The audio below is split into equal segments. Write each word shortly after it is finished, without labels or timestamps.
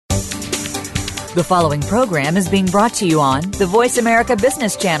The following program is being brought to you on the Voice America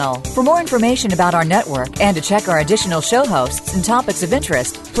Business Channel. For more information about our network and to check our additional show hosts and topics of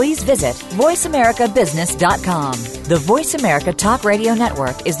interest, please visit voiceamericabusiness.com. The Voice America Talk Radio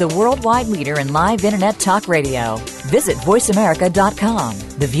Network is the worldwide leader in live Internet talk radio. Visit voiceamerica.com.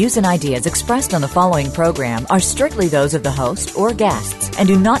 The views and ideas expressed on the following program are strictly those of the host or guests and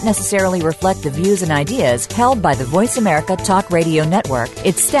do not necessarily reflect the views and ideas held by the Voice America Talk Radio Network,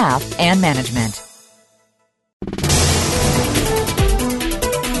 its staff, and management.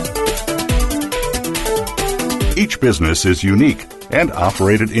 Each business is unique and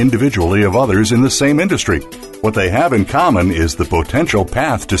operated individually of others in the same industry. What they have in common is the potential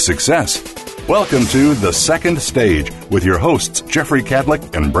path to success. Welcome to The Second Stage with your hosts, Jeffrey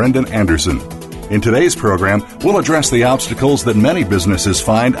Cadlick and Brendan Anderson. In today's program, we'll address the obstacles that many businesses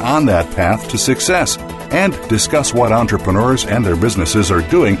find on that path to success and discuss what entrepreneurs and their businesses are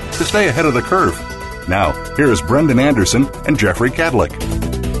doing to stay ahead of the curve. Now, here's Brendan Anderson and Jeffrey Cadlick.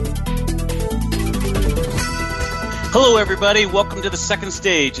 Hello, everybody. Welcome to The Second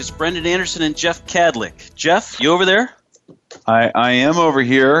Stage. It's Brendan Anderson and Jeff Cadlick. Jeff, you over there? I am over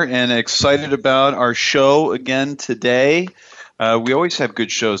here and excited about our show again today. We always have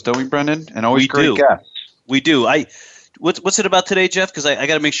good shows, don't we, Brendan? And always great guests. We do. What's it about today, Jeff? Because I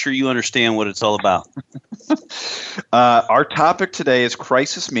got to make sure you understand what it's all about. Our topic today is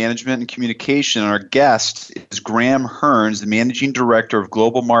crisis management and communication. Our guest is Graham Hearns, the Managing Director of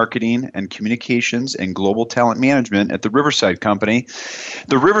Global Marketing and Communications and Global Talent Management at the Riverside Company.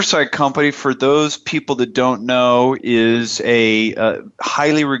 The Riverside Company, for those people that don't know, is a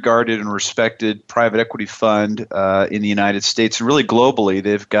highly regarded and respected private equity fund in the United States and really globally.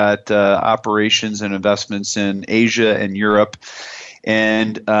 They've got operations and investments in Asia and Europe.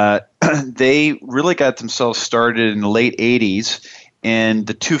 And they really got themselves started in the late 80s, and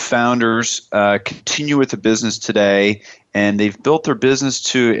the two founders continue with the business today, and they've built their business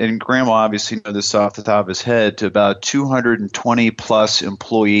to, and Graham will obviously know this off the top of his head, to about 220 plus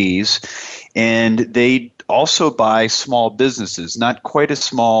employees, and they also buy small businesses, not quite as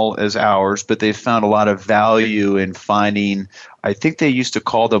small as ours, but they've found a lot of value in finding, I think they used to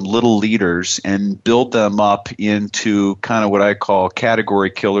call them little leaders, and build them up into kind of what I call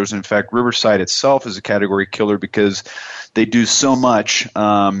category killers. In fact, Riverside itself is a category killer because they do so much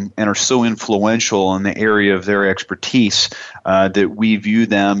and are so influential in the area of their expertise that we view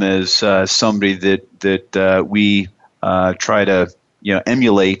them as somebody that we try to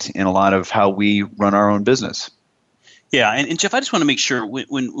emulate in a lot of how we run our own business. Yeah, and Jeff, I just want to make sure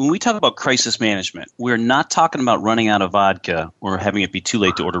when we talk about crisis management, we're not talking about running out of vodka or having it be too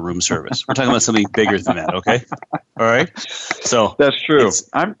late to order room service. We're talking about something bigger than that, okay? All right? So that's true.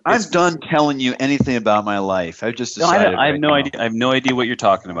 I'm done telling you anything about my life. I've just decided. I have no idea. I have no idea what you're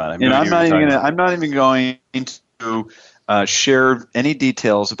talking about. I'm not even going to share any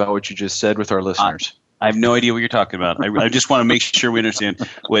details about what you just said with our listeners. I have no idea what you're talking about. I just want to make sure we understand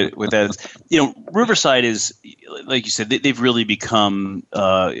what that is. Riverside is, like you said, they've really become,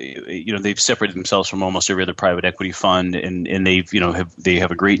 they've separated themselves from almost every other private equity fund, and they've, they have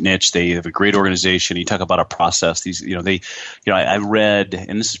a great niche. They have a great organization. You talk about a process. I read,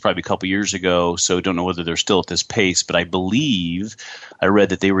 and this is probably a couple years ago, so don't know whether they're still at this pace, but I believe I read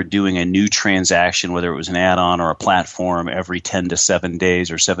that they were doing a new transaction, whether it was an add-on or a platform, every 10 to 7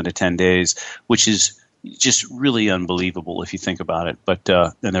 days or 7 to 10 days, which is just really unbelievable if you think about it. But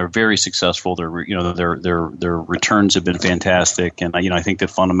and they're very successful. Their returns have been fantastic, and I think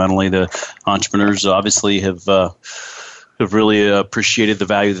that fundamentally the entrepreneurs obviously have really appreciated the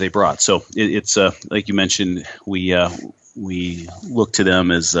value that they brought. So it's like you mentioned, we look to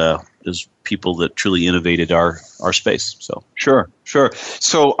them as people that truly innovated our space. So Sure.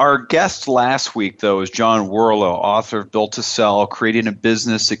 So our guest last week, though, is John Warrillow, author of Built to Sell, Creating a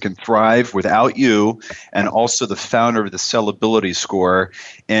Business That Can Thrive Without You, and also the founder of the Sellability Score.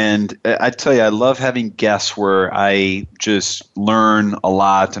 And I tell you, I love having guests where I just learn a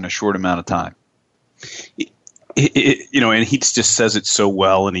lot in a short amount of time. And he just says it so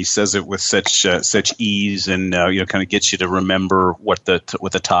well, and he says it with such ease, and kind of gets you to remember what the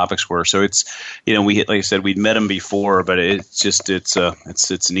topics were. So it's we, like I said, we'd met him before, but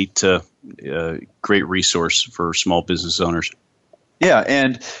it's neat, great resource for small business owners. Yeah,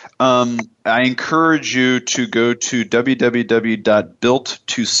 and I encourage you to go to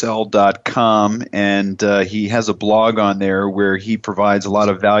www.builttosell.com, and he has a blog on there where he provides a lot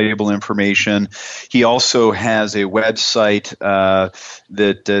of valuable information. He also has a website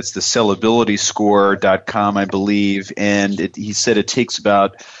that's the sellabilityscore.com, I believe, and he said it takes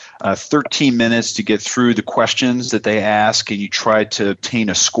about 13 minutes to get through the questions that they ask, and you try to obtain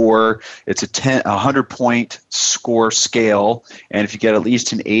a score. It's a 100-point score scale, and if you get at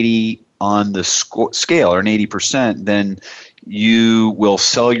least an 80 on the scale, or an 80%, then you will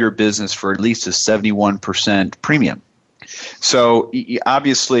sell your business for at least a 71% premium. So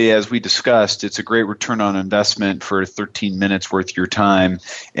obviously, as we discussed, it's a great return on investment for 13 minutes worth of your time.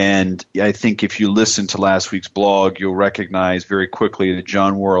 And I think if you listen to last week's blog, you'll recognize very quickly that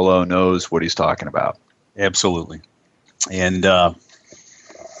John Warrillow knows what he's talking about. Absolutely. And I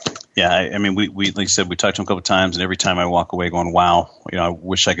mean, we like I said, we talked to him a couple of times, and every time I walk away going, wow, I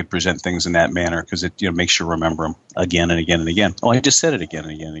wish I could present things in that manner, because it makes you remember them again and again and again. Oh, I just said it again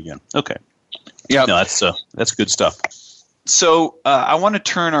and again and again. Okay. Yeah. No, that's good stuff. So I want to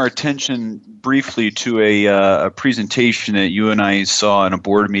turn our attention briefly to a presentation that you and I saw in a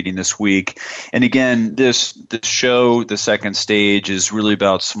board meeting this week. And again, this show, The Second Stage, is really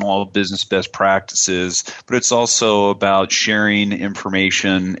about small business best practices, but it's also about sharing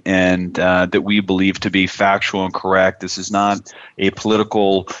information and that we believe to be factual and correct. This is not a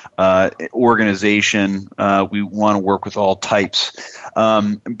political organization. We want to work with all types.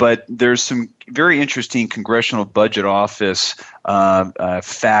 But there's some very interesting Congressional Budget Office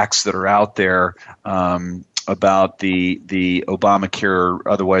facts that are out there about the Obamacare,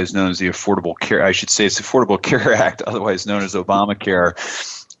 otherwise known as the Affordable Care. I should say it's the Affordable Care Act, otherwise known as Obamacare.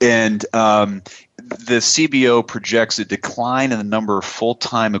 And the CBO projects a decline in the number of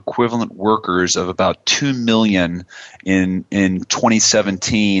full-time equivalent workers of about 2 million in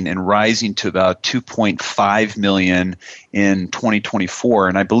 2017, and rising to about 2.5 million in 2024.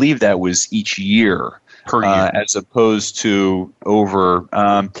 And I believe that was each year. Per year. As opposed to over.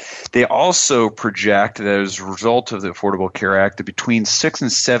 They also project that as a result of the Affordable Care Act, that between 6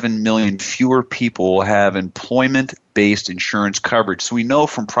 and 7 million fewer people will have employment-based insurance coverage. So we know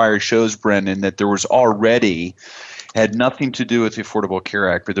from prior shows, Brendan, that there was already, had nothing to do with the Affordable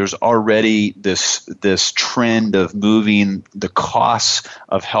Care Act, but there's already this trend of moving the costs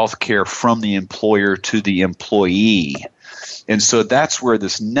of health care from the employer to the employee. And so that's where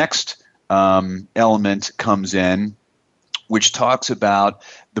this next element comes in, which talks about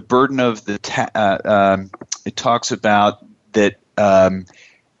the burden of the it talks about that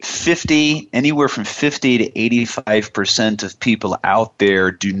anywhere from 50 to 85% of people out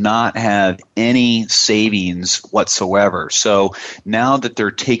there do not have any savings whatsoever. So now that they're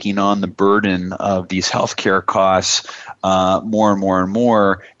taking on the burden of these healthcare costs more and more and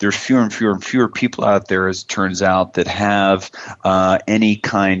more, there's fewer and fewer and fewer people out there, as it turns out, that have any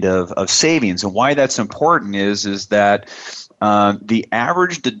kind of savings. And why that's important is that the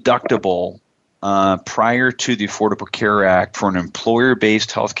average deductible prior to the Affordable Care Act for an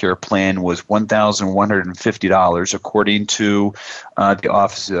employer-based health care plan was $1,150, according to the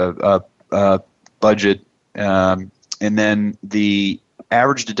Office of Budget. And then the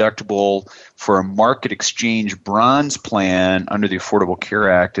average deductible for a market exchange bronze plan under the Affordable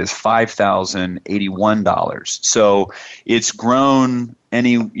Care Act is $5,081. So it's grown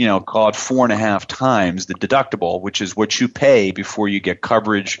call it 4.5 times the deductible, which is what you pay before you get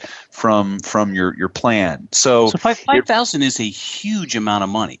coverage from your plan. So 5,000 is a huge amount of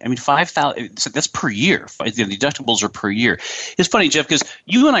money. I mean, 5,000, that's per year. The deductibles are per year. It's funny, Jeff, because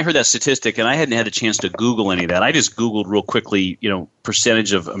you and I heard that statistic, and I hadn't had a chance to Google any of that. I just Googled real quickly,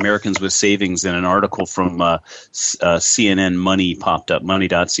 percentage of Americans with savings, and an article from CNN Money popped up,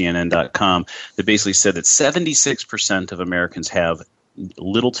 money.cnn.com, that basically said that 76% of Americans have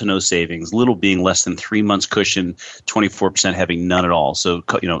little to no savings, little being less than 3 months cushion, 24% having none at all. So,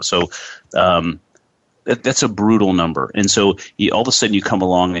 that's a brutal number. And so all of a sudden you come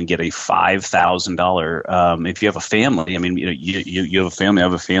along and get a $5,000. If you have a family, I mean, you have a family, I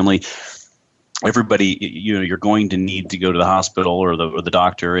have a family. Everybody, you're going to need to go to the hospital or the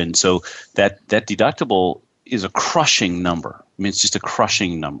doctor. And so that deductible is a crushing number. I mean, it's just a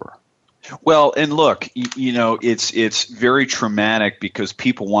crushing number. Well, and look, it's very traumatic, because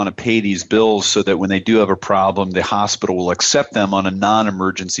people want to pay these bills so that when they do have a problem, the hospital will accept them on a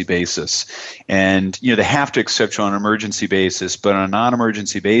non-emergency basis. And, they have to accept you on an emergency basis, but on a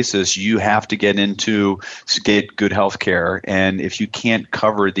non-emergency basis, you have to get good health care. And if you can't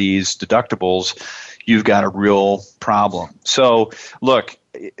cover these deductibles, you've got a real problem. So, look,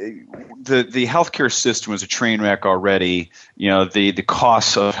 the healthcare system is a train wreck already. The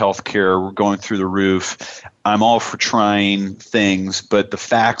costs of healthcare were going through the roof. I'm all for trying things, but the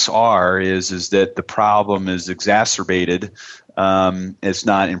facts is that the problem is exacerbated it's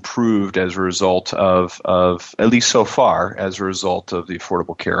not improved as a result of at least so far, as a result of the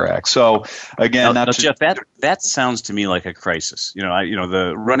Affordable Care Act. So again, Jeff, that sounds to me like a crisis.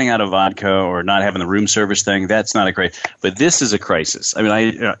 The running out of vodka or not having the room service thing, that's not a crisis. But this is a crisis. I mean,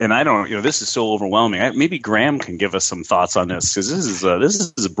 I don't. This is so overwhelming. Maybe Graham can give us some thoughts on this, because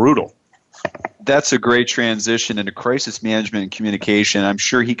this is brutal. That's a great transition into crisis management and communication. I'm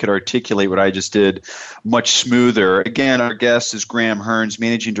sure he could articulate what I just did much smoother. Again, our guest is Graham Hearns,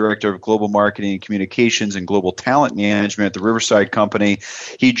 Managing Director of Global Marketing and Communications and Global Talent Management at the Riverside Company.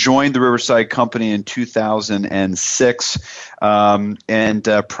 He joined the Riverside Company in 2006.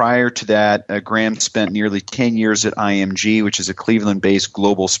 Prior to that, Graham spent nearly 10 years at IMG, which is a Cleveland-based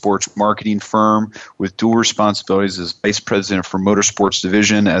global sports marketing firm with dual responsibilities as Vice President for Motorsports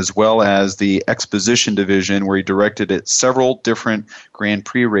Division, as well as the Exposition Division, where he directed at several different Grand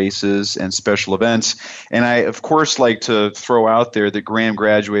Prix races and special events. And I, of course, like to throw out there that Graham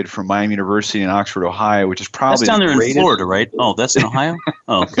graduated from Miami University in Oxford, Ohio, which is probably that's down there in Florida, right? Oh, that's in Ohio?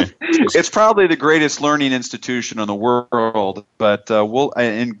 Oh, okay. It's probably the greatest learning institution in the world. But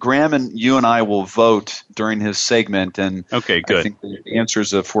Graham and you and I will vote during his segment, and okay, good. I think the answer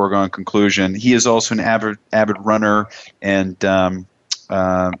is a foregone conclusion. He is also an avid runner and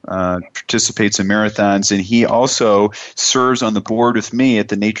participates in marathons, and he also serves on the board with me at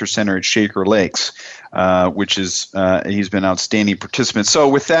the Nature Center at Shaker Lakes, which is he's been an outstanding participant. So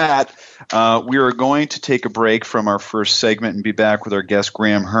with that, we are going to take a break from our first segment and be back with our guest,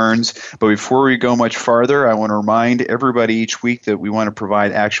 Graham Hearns. But before we go much farther, I want to remind everybody each week that we want to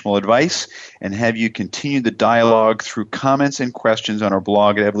provide actionable advice and have you continue the dialogue through comments and questions on our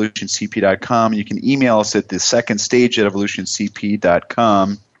blog at evolutioncp.com. You can email us at thesecondstage@evolutioncp.com.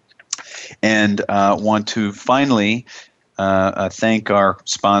 And want to finally thank our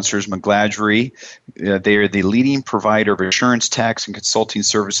sponsors, McGladrey. They are the leading provider of insurance, tax, and consulting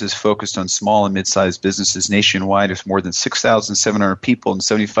services focused on small and mid-sized businesses nationwide, with more than 6,700 people in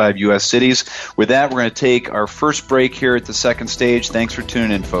 75 U.S. cities. With that, we're going to take our first break here at the Second Stage. Thanks for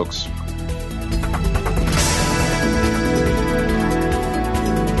tuning in, folks.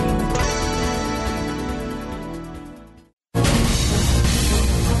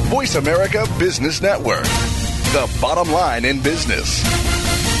 Voice America Business Network, the bottom line in business.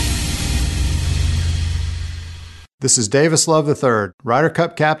 This is Davis Love III, Ryder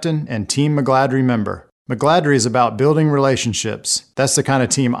Cup captain and Team McGladrey member. McGladrey is about building relationships. That's the kind of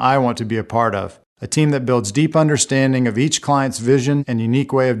team I want to be a part of. A team that builds deep understanding of each client's vision and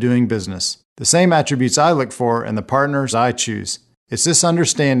unique way of doing business. The same attributes I look for in the partners I choose. It's this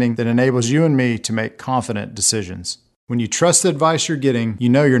understanding that enables you and me to make confident decisions. When you trust the advice you're getting, you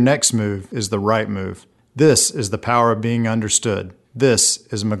know your next move is the right move. This is the power of being understood. This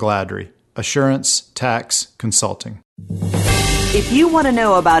is McGladrey. Assurance Tax Consulting. If you want to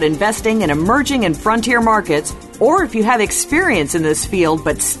know about investing in emerging and frontier markets, or if you have experience in this field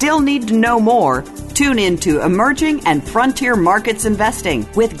but still need to know more, tune in to Emerging and Frontier Markets Investing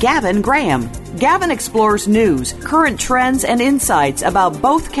with Gavin Graham. Gavin explores news, current trends, and insights about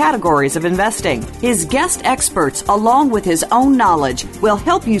both categories of investing. His guest experts, along with his own knowledge, will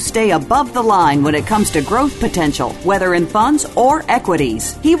help you stay above the line when it comes to growth potential, whether in funds or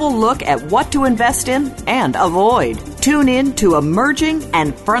equities. He will look at what to invest in and avoid. Tune in to Emerging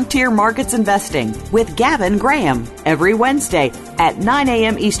and Frontier Markets Investing with Gavin Graham every Wednesday at 9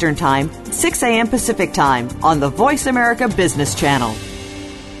 a.m. Eastern Time, 6 a.m. Pacific Time on the Voice America Business Channel.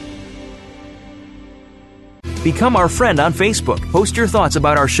 Become our friend on Facebook. Post your thoughts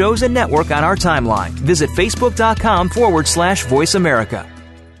about our shows and network on our timeline. Visit facebook.com/Voice America.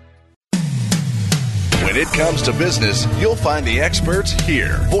 When it comes to business, you'll find the experts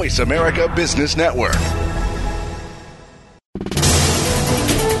here. Voice America Business Network.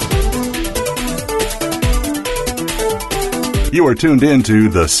 You are tuned in to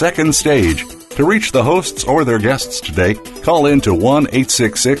The Second Stage. To reach the hosts or their guests today, call in to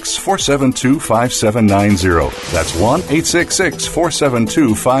 1-866-472-5790. That's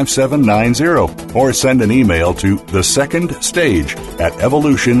 1-866-472-5790. Or send an email to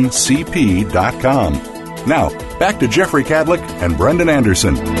thesecondstage@evolutioncp.com. Now, back to Jeffrey Cadlick and Brendan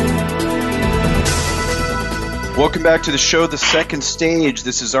Anderson. Welcome back to the show, The Second Stage.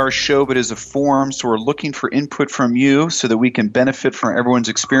 This is our show, but is a forum, so we're looking for input from you so that we can benefit from everyone's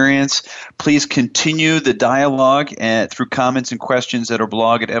experience. Please continue the dialogue through comments and questions at our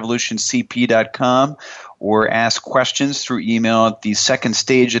blog at evolutioncp.com, or ask questions through email at the second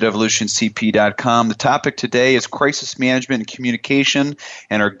stage at evolutioncp.com. The topic today is crisis management and communication,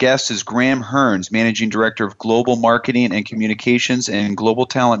 and our guest is Graham Hearns, Managing Director of Global Marketing and Communications and Global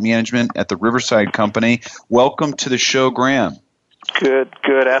Talent Management at the Riverside Company. Welcome to the show, Graham. Good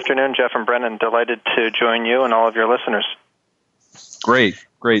afternoon, Jeff and Brennan. Delighted to join you and all of your listeners. Great,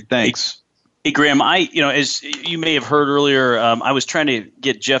 thanks. Hey Graham, as you may have heard earlier, I was trying to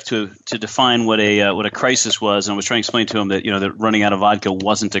get Jeff to define what a crisis was, and I was trying to explain to him that that running out of vodka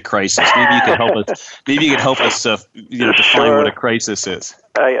wasn't a crisis. Maybe you could help us. Maybe you could help us define what a crisis is.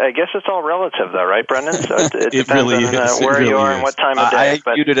 I guess it's all relative, though, right, Brendan? So it depends really on where you are and what time of day.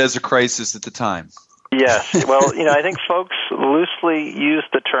 I viewed it as a crisis at the time. Yes. Well, I think folks loosely use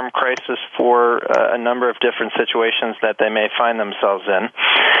the term crisis for a number of different situations that they may find themselves in.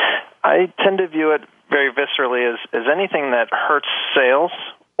 I tend to view it very viscerally as anything that hurts sales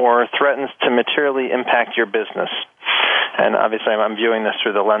or threatens to materially impact your business. And obviously I'm viewing this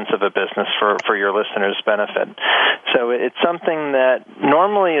through the lens of a business for your listeners' benefit. So it's something that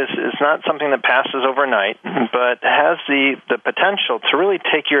normally is not something that passes overnight, but has the potential to really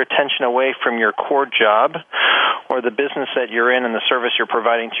take your attention away from your core job or the business that you're in and the service you're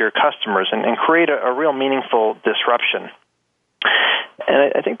providing to your customers and create a real meaningful disruption.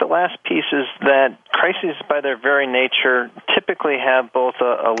 And I think the last piece is that crises, by their very nature, typically have both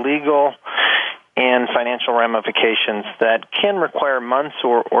a legal and financial ramifications that can require months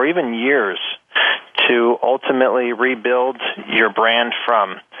or even years to ultimately rebuild your brand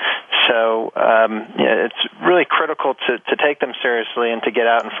from. So it's really critical to take them seriously and to get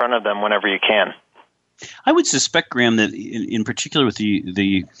out in front of them whenever you can. I would suspect, Graham, that in particular with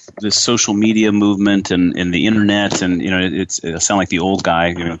the social media movement and the internet, and I sound like the old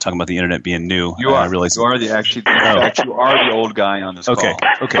guy, talking about the internet being new. You are. I realize you are the actually. In fact, you are the old guy on this call.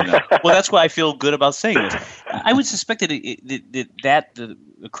 Okay. Well, that's why I feel good about saying this. I would suspect that the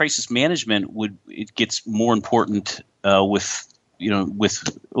crisis management it gets more important with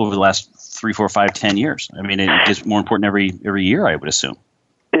over the last 3, 4, 5, 10 years. I mean, it gets more important every year, I would assume.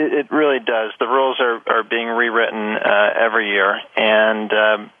 It really does. The rules are being rewritten every year, and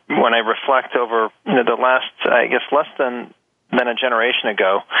when I reflect over the last, I guess, less than a generation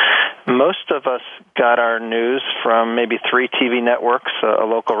ago, most of us got our news from maybe 3 TV networks, a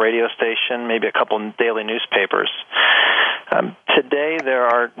local radio station, maybe a couple daily newspapers. Today, there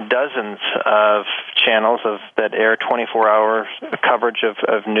are dozens of channels that air 24-hour coverage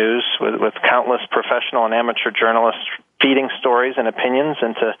of news with countless professional and amateur journalists feeding stories and opinions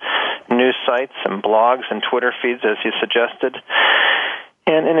into news sites and blogs and Twitter feeds, as you suggested.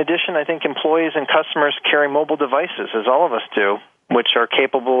 And in addition, I think employees and customers carry mobile devices, as all of us do, which are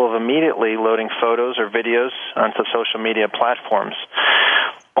capable of immediately loading photos or videos onto social media platforms.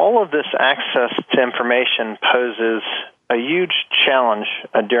 All of this access to information poses a huge challenge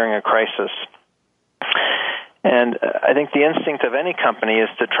during a crisis. And I think the instinct of any company is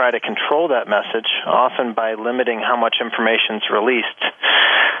to try to control that message, often by limiting how much information is released.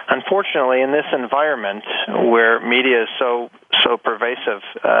 Unfortunately, in this environment where media is so pervasive,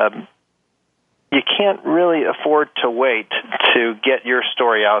 you can't really afford to wait to get your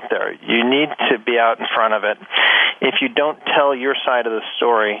story out there. You need to be out in front of it. If you don't tell your side of the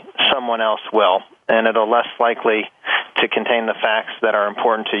story, someone else will, and it'll less likely to contain the facts that are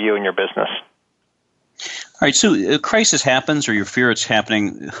important to you and your business. All right, so a crisis happens or you fear it's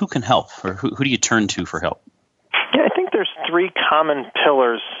happening. Who can help, or who do you turn to for help? Yeah, I think there's 3 common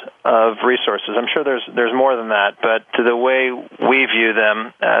pillars of resources. I'm sure there's more than that, but to the way we view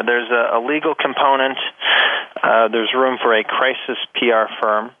them, there's a legal component, there's room for a crisis PR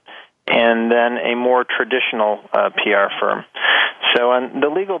firm, and then a more traditional PR firm. So the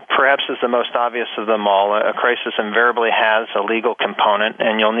legal perhaps is the most obvious of them all. A crisis invariably has a legal component,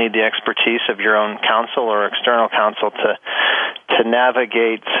 and you'll need the expertise of your own counsel or external counsel to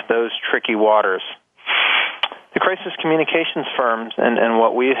navigate those tricky waters. The crisis communications firms and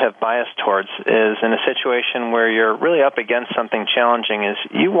what we have biased towards is in a situation where you're really up against something challenging is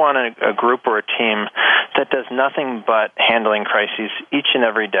you want a group or a team that does nothing but handling crises each and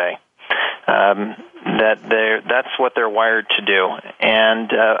every day. That's what they're wired to do.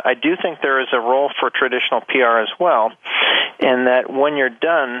 And I do think there is a role for traditional PR as well, in that when you're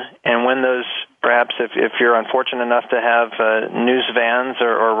done and when those, perhaps if you're unfortunate enough to have news vans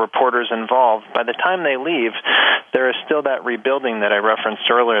or reporters involved, by the time they leave, there is still that rebuilding that I referenced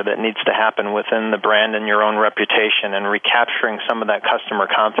earlier that needs to happen within the brand and your own reputation and recapturing some of that customer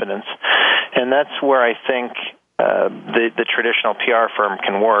confidence. And that's where I think the traditional PR firm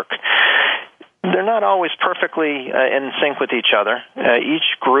can work. they're not always perfectly in sync with each other.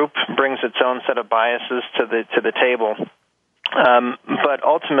 Each group brings its own set of biases to the table. But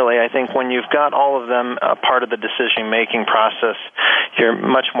ultimately, I think when you've got all of them part of the decision-making process, you're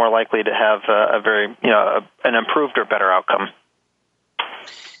much more likely to have an improved or better outcome.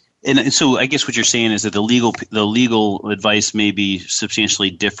 And so, I guess what you're saying is that the legal advice may be substantially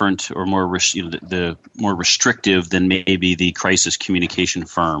different or more the more restrictive than maybe the crisis communication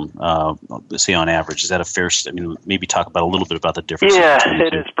firm, say on average. Is that a fair? Maybe talk about a little bit about the difference. Yeah,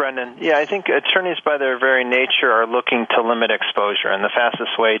 it is, Brendan. Yeah, I think attorneys, by their very nature, are looking to limit exposure, and the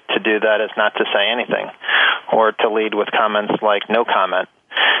fastest way to do that is not to say anything, or to lead with comments like "no comment,"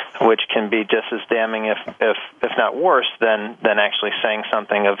 which can be just as damning, if not worse, than actually saying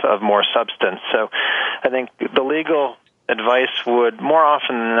something of more substance. So I think the legal advice would more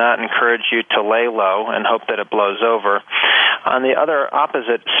often than not encourage you to lay low and hope that it blows over. On the other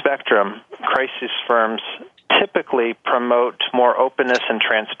opposite spectrum, crisis firms typically promote more openness and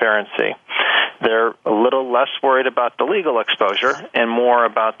transparency. They're a little less worried about the legal exposure and more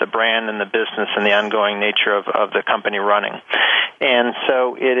about the brand and the business and the ongoing nature of the company running. And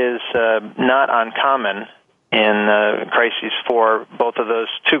so it is not uncommon in crises for both of those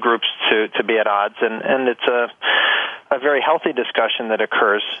two groups to be at odds, and it's a very healthy discussion that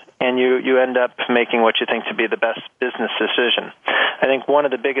occurs, and you end up making what you think to be the best business decision. I think one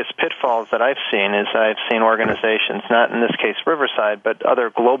of the biggest pitfalls that I've seen is I've seen organizations, not in this case Riverside, but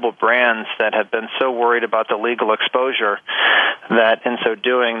other global brands that have been so worried about the legal exposure that in so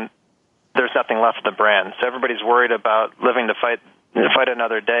doing, there's nothing left of the brand. So everybody's worried about living to fight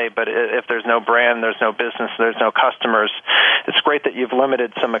another day, but if there's no brand, there's no business, there's no customers. It's great that you've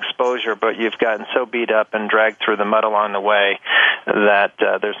limited some exposure, but you've gotten so beat up and dragged through the mud along the way that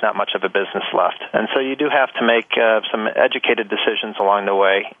there's not much of a business left. And so you do have to make some educated decisions along the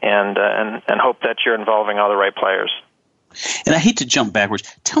way and hope that you're involving all the right players. And I hate to jump backwards.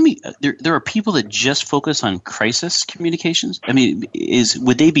 Tell me, there are people that just focus on crisis communications? I mean,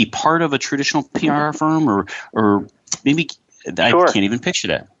 would they be part of a traditional PR firm or maybe – I can't even picture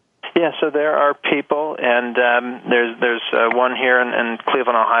that. Yeah, so there are people, and there's one here in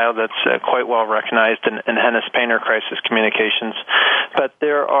Cleveland, Ohio, that's quite well recognized in Hennis Painter Crisis Communications. But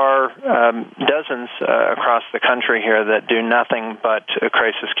there are dozens across the country here that do nothing but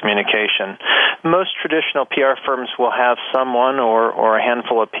crisis communication. Most traditional PR firms will have someone or a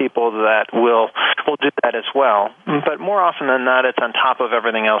handful of people that will do that as well. But more often than not, it's on top of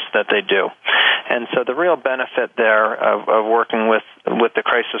everything else that they do. And so the real benefit there of working with the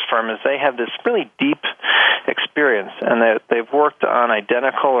crisis firm is they have this really deep experience, and they've worked on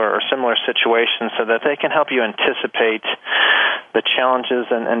identical or similar situations so that they can help you anticipate the challenges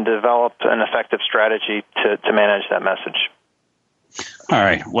and develop an effective strategy to manage that message. All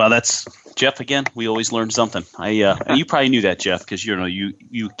right. Well, that's Jeff again. We always learn something. You probably knew that, Jeff, because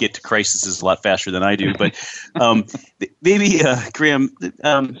you get to crises a lot faster than I do. But maybe Graham,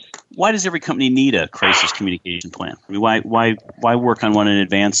 why does every company need a crisis communication plan? I mean, why work on one in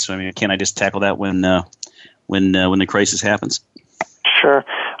advance? I mean, can't I just tackle that when the crisis happens? Sure.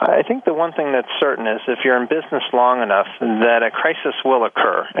 I think the one thing that's certain is if you're in business long enough, that a crisis will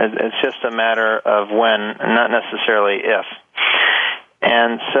occur. It's just a matter of when, not necessarily if.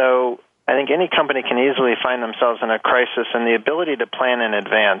 And so I think any company can easily find themselves in a crisis, and the ability to plan in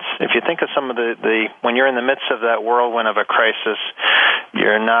advance. If you think of some of the when you're in the midst of that whirlwind of a crisis,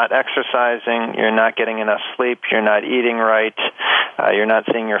 you're not exercising, you're not getting enough sleep, you're not eating right, you're not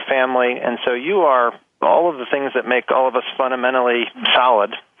seeing your family, and so you are all of the things that make all of us fundamentally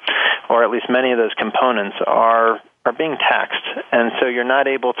solid, or at least many of those components are being taxed. And so you're not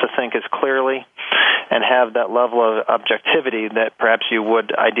able to think as clearly and have that level of objectivity that perhaps you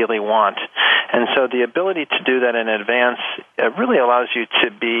would ideally want. And so the ability to do that in advance really allows you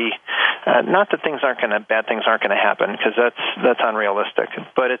to be, not that bad things aren't going to happen, because that's unrealistic,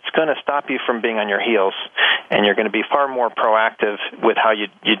 but it's going to stop you from being on your heels, and you're going to be far more proactive with how you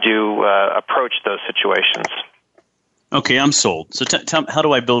do approach those situations. Okay, I'm sold. So tell me, how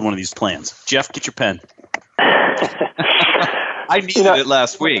do I build one of these plans? Jeff, get your pen. I needed it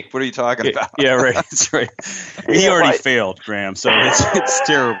last week. What are you talking about? Yeah, right. That's right. He already failed, Graham, so it's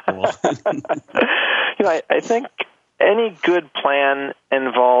terrible. I think any good plan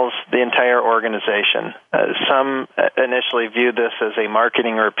involves the entire organization. Some initially view this as a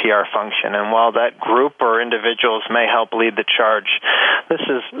marketing or PR function, and while that group or individuals may help lead the charge, this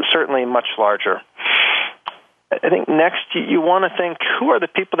is certainly much larger. I think next you want to think, who are the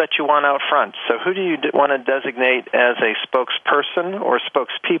people that you want out front? So who do you want to designate as a spokesperson or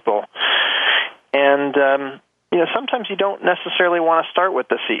spokespeople? And, sometimes you don't necessarily want to start with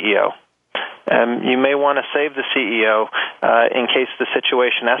the CEO. You may want to save the CEO in case the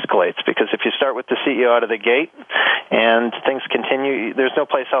situation escalates, because if you start with the CEO out of the gate and things continue, there's no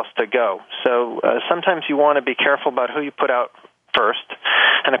place else to go. So sometimes you want to be careful about who you put out first.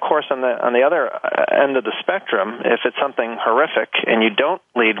 And of course, on the other end of the spectrum, if it's something horrific and you don't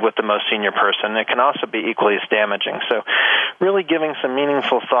lead with the most senior person, it can also be equally as damaging. So really giving some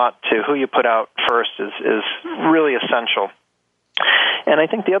meaningful thought to who you put out first is really essential. And I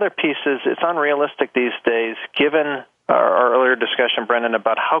think the other piece is it's unrealistic these days, given our earlier discussion, Brendan,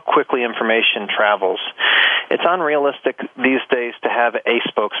 about how quickly information travels. It's unrealistic these days to have a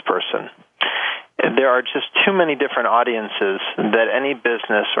spokesperson. There are just too many different audiences that any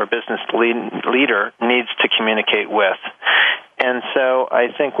business or business leader needs to communicate with. And so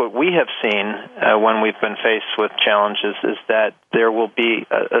I think what we have seen when we've been faced with challenges is that there will be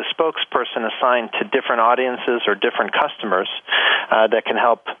a spokesperson assigned to different audiences or different customers that can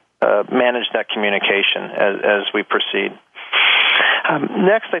help manage that communication as we proceed.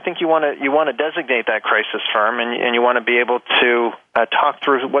 Next, I think you want to designate that crisis firm, and you want to be able to talk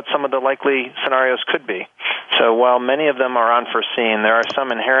through what some of the likely scenarios could be. So while many of them are unforeseen, there are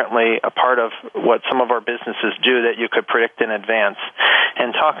some inherently a part of what some of our businesses do that you could predict in advance.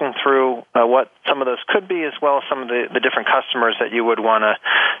 And talking through what some of those could be, as well as some of the different customers that you would want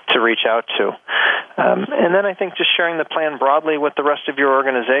to reach out to. And then I think just sharing the plan broadly with the rest of your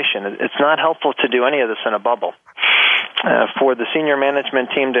organization. It's not helpful to do any of this in a bubble. For the senior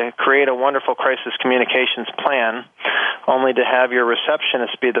management team to create a wonderful crisis communications plan, only to have your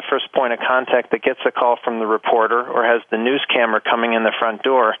receptionist be the first point of contact that gets a call from the reporter or has the news camera coming in the front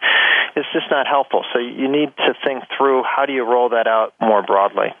door, is just not helpful. So you need to think through how do you roll that out more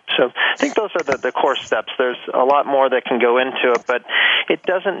broadly. So I think those are the core steps. There's a lot more that can go into it, but it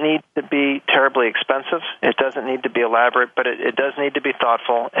doesn't need to be terribly expensive. It doesn't need to be elaborate, but it does need to be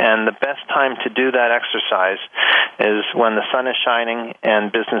thoughtful. And the best time to do that exercise is when the sun is shining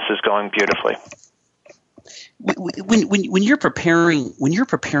and business is going beautifully. When you're preparing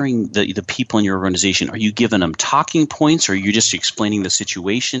the people in your organization, are you giving them talking points, or are you just explaining the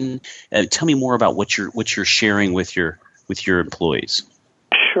situation? Tell me more about what you're sharing with your employees.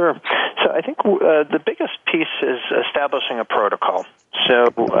 Sure. So I think the biggest piece is establishing a protocol. So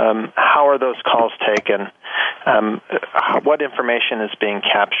how are those calls taken? What information is being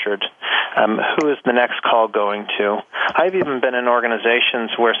captured? Who is the next call going to? I've even been in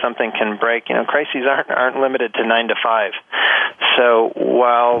organizations where something can break. Crises aren't limited to 9 to 5. So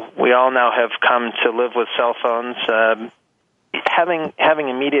while we all now have come to live with cell phones, having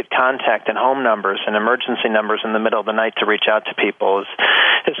immediate contact and home numbers and emergency numbers in the middle of the night to reach out to people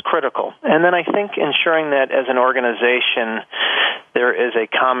is critical. And then I think ensuring that as an organization there is a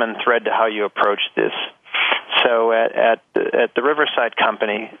common thread to how you approach this. So at the Riverside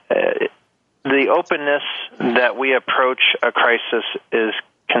Company, the openness that we approach a crisis is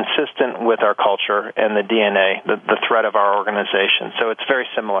consistent with our culture and the DNA, the thread of our organization. So it's very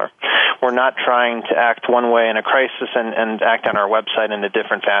similar. We're not trying to act one way in a crisis and act on our website in a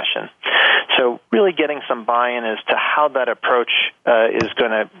different fashion. So really getting some buy-in as to how that approach is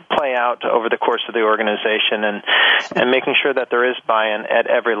going to play out over the course of the organization and making sure that there is buy-in at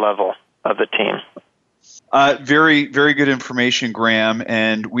every level of the team. Very, very good information, Graham.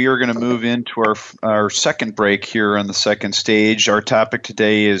 And we are going to move into our second break here on the second stage. Our topic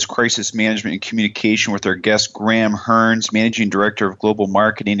today is crisis management and communication with our guest, Graham Hearns, Managing Director of Global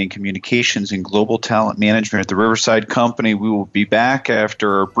Marketing and Communications and Global Talent Management at the Riverside Company. We will be back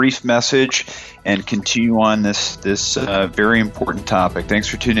after a brief message and continue on this very important topic. Thanks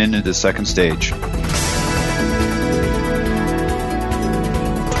for tuning in to the second stage.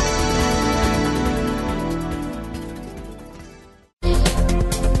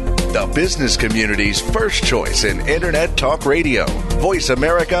 Business community's first choice in Internet Talk Radio, Voice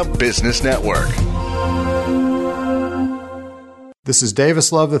America Business Network. This is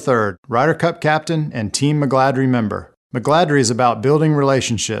Davis Love III, Ryder Cup captain and Team McGladrey member. McGladrey is about building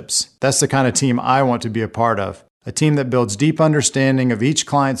relationships. That's the kind of team I want to be a part of. A team that builds deep understanding of each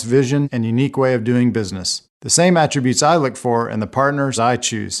client's vision and unique way of doing business. The same attributes I look for in the partners I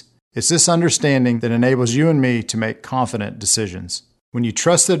choose. It's this understanding that enables you and me to make confident decisions. When you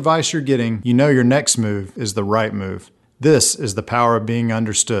trust the advice you're getting, you know your next move is the right move. This is the power of being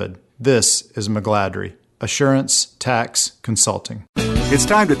understood. This is McGladrey. Assurance Tax Consulting. It's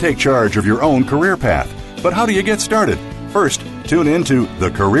time to take charge of your own career path. But how do you get started? First, tune in to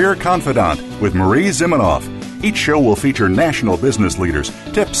The Career Confidant with Marie Zimenoff. Each show will feature national business leaders,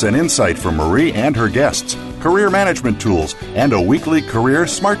 tips and insight from Marie and her guests, career management tools, and a weekly career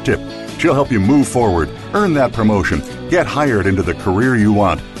smart tip. She'll help you move forward, earn that promotion, Get hired into the career you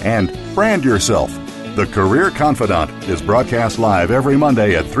want and brand yourself. The Career Confidant is broadcast live every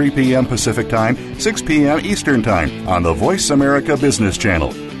Monday at 3 p.m. Pacific Time, 6 p.m. Eastern Time on the Voice America Business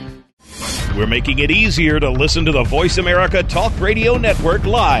Channel. We're making it easier to listen to the Voice America Talk Radio Network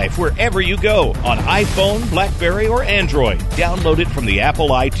live wherever you go on iPhone, BlackBerry, or Android. Download it from the Apple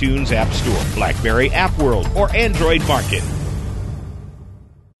iTunes App Store, BlackBerry App World, or Android Market.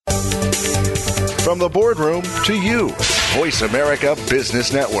 From the boardroom to you, Voice America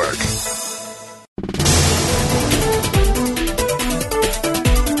Business Network.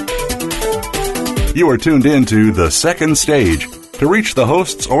 You are tuned in to The Second Stage. To reach the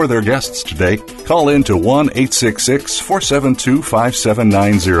hosts or their guests today, call in to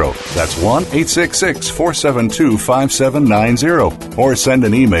 1-866-472-5790. That's 1-866-472-5790. Or send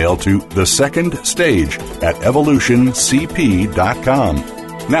an email to thesecondstage@evolutioncp.com.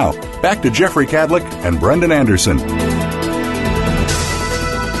 Now, back to Jeffrey Cadlick and Brendan Anderson.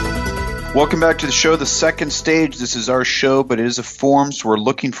 Welcome back to the show, The Second Stage. This is our show, but it is a forum, so we're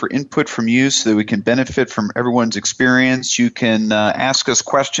looking for input from you so that we can benefit from everyone's experience. You can ask us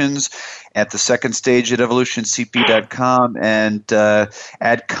questions at the second stage at evolutioncp.com and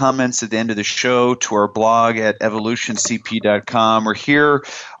add comments at the end of the show to our blog at evolutioncp.com. We're here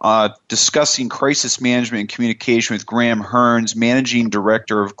discussing crisis management and communication with Graham Hearns, Managing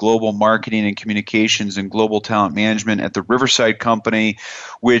Director of Global Marketing and Communications and Global Talent Management at the Riverside Company,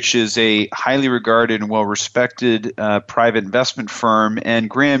 which is a highly regarded and well-respected private investment firm. And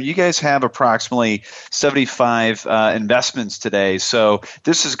Graham, you guys have approximately 75 investments today. So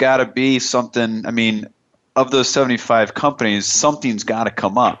this has got to be something, I mean, of those 75 companies, something's got to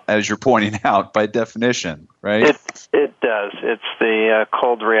come up, as you're pointing out, by definition, right? It does. It's the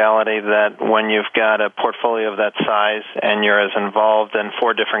cold reality that when you've got a portfolio of that size and you're as involved in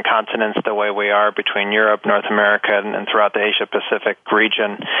 4 different continents the way we are between Europe, North America, and throughout the Asia-Pacific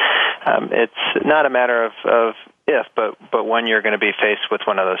region, it's not a matter of if, but when you're going to be faced with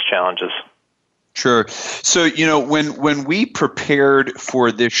one of those challenges. Sure. So, when we prepared for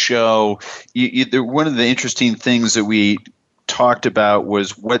this show, one of the interesting things that we talked about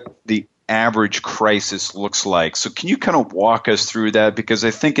was what the average crisis looks like. So can you kind of walk us through that? Because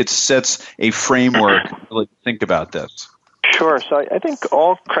I think it sets a framework to think about this. Sure. So I think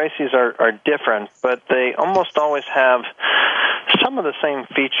all crises are different, but they almost always have some of the same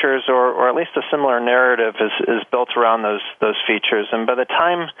features, or at least a similar narrative is built around those features. And by the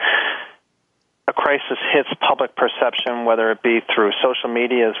time a crisis hits public perception, whether it be through social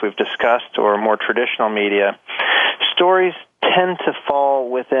media, as we've discussed, or more traditional media, stories tend to fall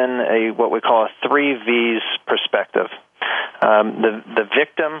within what we call a 3 V's perspective. The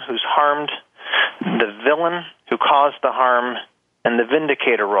victim who's harmed, the villain who caused the harm, and the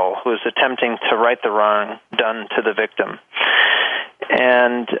vindicator role, who is attempting to right the wrong done to the victim.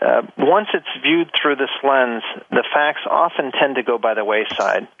 And once it's viewed through this lens, the facts often tend to go by the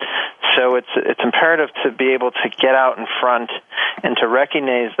wayside. So it's imperative to be able to get out in front and to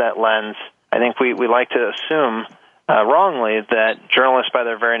recognize that lens. I think we like to assume wrongly that journalists by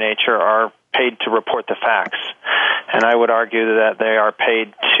their very nature are paid to report the facts. And I would argue that they are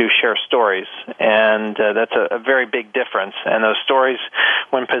paid to share stories. And that's a very big difference. And those stories,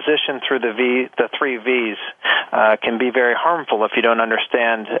 when positioned through the 3 V's, can be very harmful if you don't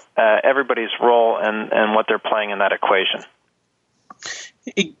understand everybody's role and what they're playing in that equation.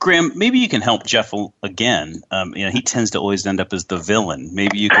 Hey, Graham, maybe you can help Jeff again. He tends to always end up as the villain.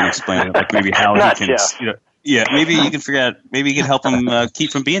 Maybe you can explain maybe how he can. Jeff. Maybe you can figure out. Maybe you can help him keep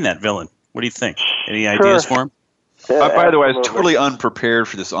from being that villain. What do you think? Any ideas for him? By the way, I was totally unprepared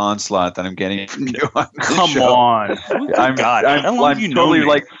for this onslaught that I'm getting from you on this Come show. On. I'm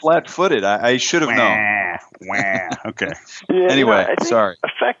totally flat-footed. I should have known. Okay. Anyway, I think sorry.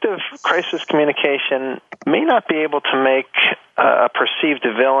 Effective crisis communication may not be able to make a perceived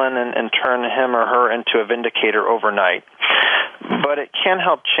villain and turn him or her into a vindicator overnight. But it can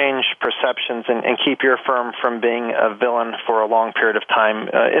help change perceptions and keep your firm from being a villain for a long period of time,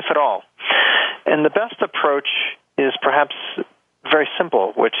 if at all. And the best approach is perhaps very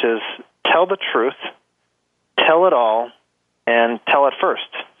simple, which is tell the truth, tell it all, and tell it first.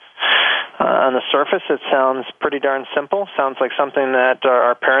 On the surface, it sounds pretty darn simple. Sounds like something that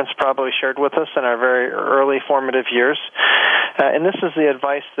our parents probably shared with us in our very early formative years. And this is the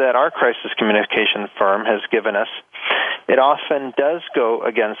advice that our crisis communication firm has given us. It often does go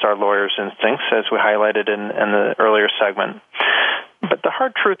against our lawyers' instincts, as we highlighted in the earlier segment. But the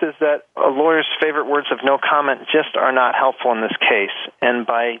hard truth is that a lawyer's favorite words of no comment just are not helpful in this case. And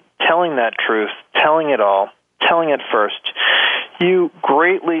by telling that truth, telling it all, telling it first, you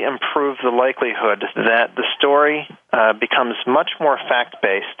greatly improve the likelihood that the story becomes much more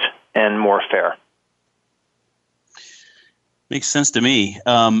fact-based and more fair. Makes sense to me.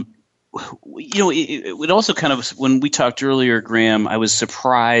 It also kind of, when we talked earlier, Graham, I was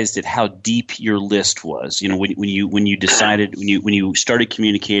surprised at how deep your list was. When you decided, when you started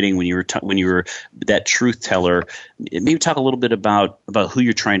communicating, when you were that truth teller. Maybe talk a little bit about who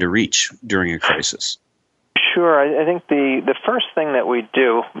you're trying to reach during a crisis. Sure. I think the first thing that we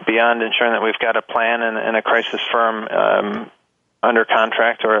do, beyond ensuring that we've got a plan and a crisis firm under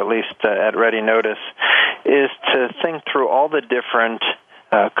contract, or at least at ready notice, is to think through all the different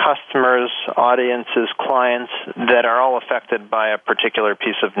customers, audiences, clients that are all affected by a particular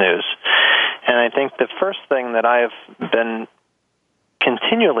piece of news. And I think the first thing that I've been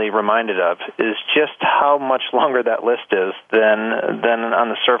continually reminded of is just how much longer that list is than on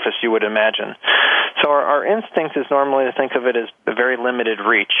the surface you would imagine. So our instinct is normally to think of it as a very limited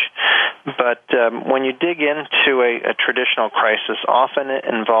reach. But when you dig into a traditional crisis, often it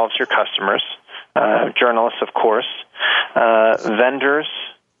involves your customers, journalists, of course, vendors,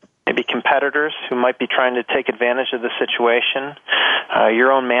 maybe competitors who might be trying to take advantage of the situation,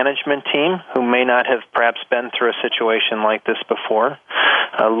 your own management team who may not have perhaps been through a situation like this before,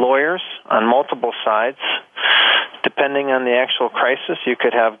 lawyers on multiple sides. Depending on the actual crisis, you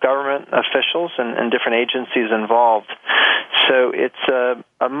could have government officials and different agencies involved. So it's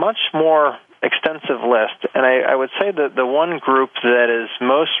a much more extensive list, and I would say that the one group that is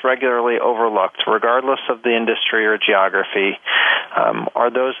most regularly overlooked, regardless of the industry or geography, are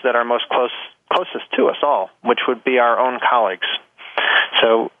those that are most closest to us all, which would be our own colleagues.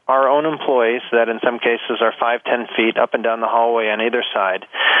 So our own employees, that in some cases are 5-10 feet up and down the hallway on either side,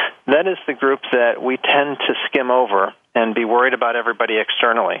 that is the group that we tend to skim over and be worried about everybody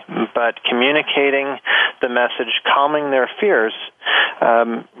externally. But communicating the message, calming their fears,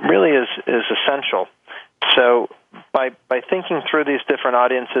 really is essential. So by thinking through these different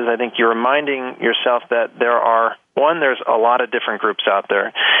audiences, I think you're reminding yourself that there's a lot of different groups out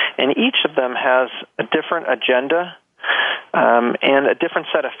there, and each of them has a different agenda and a different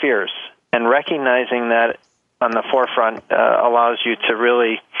set of fears. And recognizing that on the forefront allows you to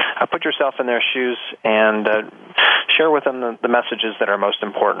really put yourself in their shoes and share with them the messages that are most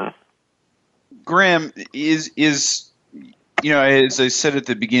important. Graham, is as I said at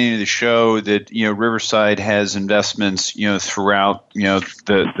the beginning of the show, that Riverside has investments throughout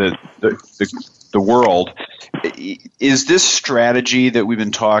the world. Is this strategy that we've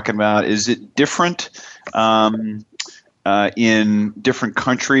been talking about, is it different in different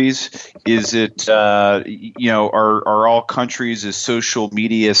countries? Is it are all countries as social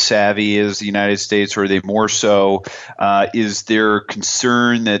media savvy as the United States, or are they more so? Is there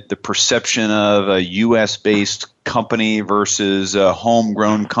concern that the perception of a U.S. based company versus a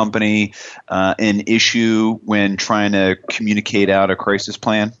homegrown company an issue when trying to communicate out a crisis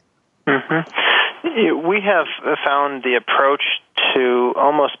plan? Mm-hmm. We have found the approach to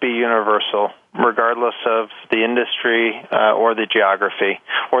almost be universal, regardless of the industry or the geography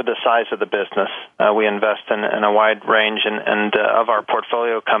or the size of the business. We invest in a wide range and of our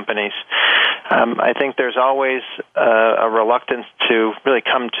portfolio companies. I think there's always a reluctance to really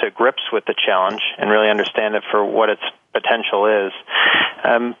come to grips with the challenge and really understand it for what its potential is.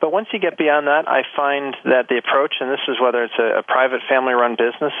 But once you get beyond that, I find that the approach, and this is whether it's a private family-run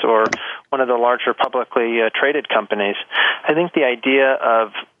business or one of the larger publicly traded companies, I think the idea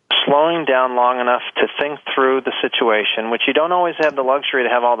of slowing down long enough to think through the situation, which you don't always have the luxury to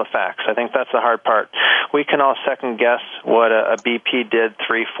have all the facts. I think that's the hard part. We can all second guess what a BP did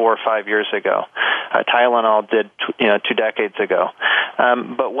 3, 4, 5 years ago. Tylenol did 2 decades ago.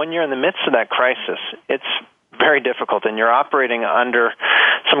 But when you're in the midst of that crisis, it's very difficult, and you're operating under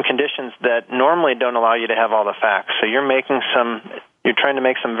some conditions that normally don't allow you to have all the facts. So you're trying to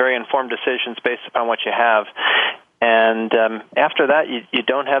make some very informed decisions based upon what you have. And after that, you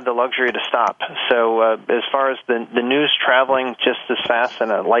don't have the luxury to stop. So as far as the news traveling just as fast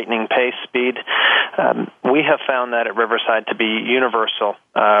and a lightning pace speed, we have found that at Riverside to be universal,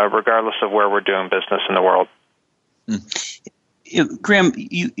 regardless of where we're doing business in the world. Graham,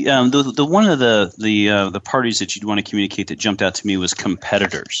 the one of the parties that you'd want to communicate that jumped out to me was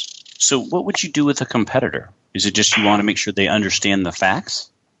competitors. So what would you do with a competitor? Is it just you want to make sure they understand the facts?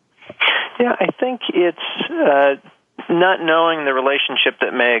 Yeah, I think it's not knowing the relationship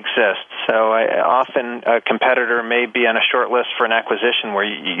that may exist. So often a competitor may be on a short list for an acquisition where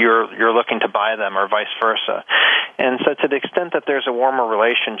you're looking to buy them, or vice versa. And so to the extent that there's a warmer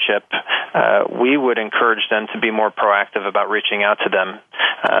relationship, we would encourage them to be more proactive about reaching out to them,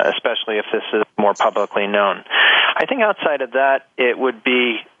 especially if this is more publicly known. I think outside of that, it would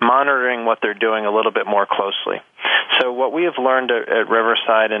be monitoring what they're doing a little bit more closely. So what we have learned at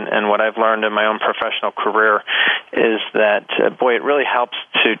Riverside and what I've learned in my own professional career is that, it really helps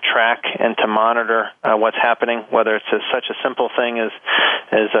to track and to monitor what's happening, whether it's such a simple thing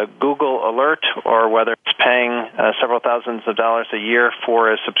as a Google alert or whether it's paying several thousands of dollars a year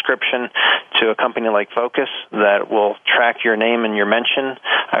for a subscription to a company like Vocus that will track your name and your mention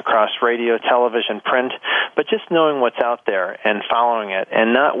across radio, television, print, but just knowing what's out there and following it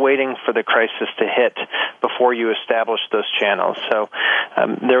and not waiting for the crisis to hit before you establish those channels. So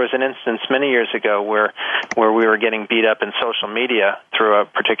there was an instance many years ago where we were getting beat up in social media through a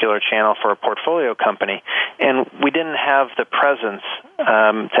particular channel for a portfolio company, and we didn't have the presence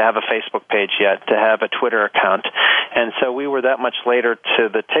to have a Facebook page yet, to have a Twitter account, and so we were that much later to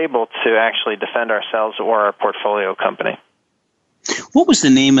the table to actually defend ourselves or our portfolio company. What was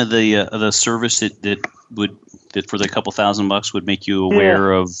the name of the service that for the couple $1,000 would make you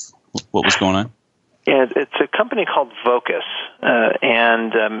aware of what was going on? Yeah, it's a company called Vocus,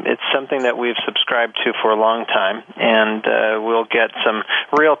 and it's something that we've subscribed to for a long time, and we'll get some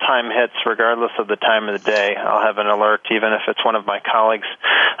real-time hits regardless of the time of the day. I'll have an alert, even if it's one of my colleagues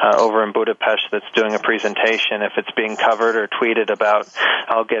over in Budapest that's doing a presentation. If it's being covered or tweeted about,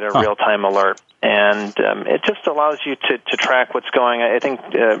 I'll get a real-time alert. And it just allows you to track what's going on. I think,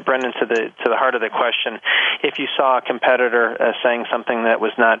 Brendan, to the heart of the question, if you saw a competitor saying something that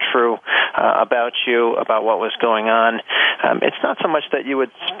was not true about you, about what was going on, it's not so much that you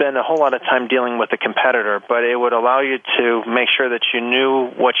would spend a whole lot of time dealing with the competitor, but it would allow you to make sure that you knew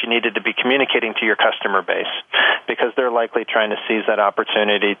what you needed to be communicating to your customer base, because they're likely trying to seize that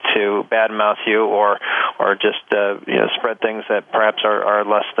opportunity to badmouth you or just spread things that perhaps are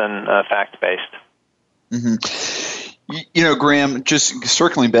less than fact-based. Mm-hmm. Graham, just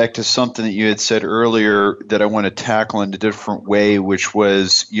circling back to something that you had said earlier that I want to tackle in a different way, which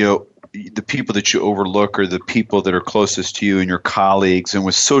was, the people that you overlook are the people that are closest to you and your colleagues. And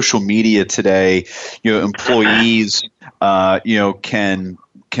with social media today, employees,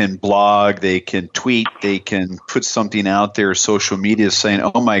 can blog, they can tweet, they can put something out there, social media saying,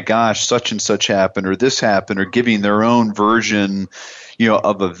 oh my gosh, such and such happened, or this happened, or giving their own version,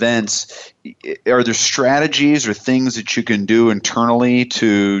 of events. Are there strategies or things that you can do internally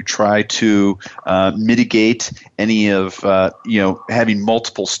to try to mitigate any of, having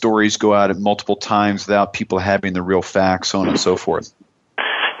multiple stories go out at multiple times without people having the real facts, so on and so forth?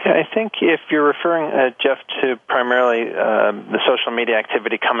 Yeah, I think if you're referring, Jeff, to primarily the social media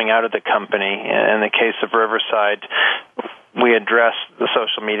activity coming out of the company, in the case of Riverside, we address the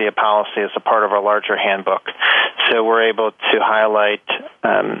social media policy as a part of our larger handbook. So we're able to highlight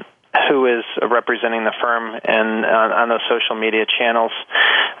who is representing the firm and on those social media channels,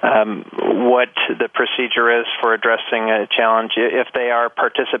 what the procedure is for addressing a challenge. If they are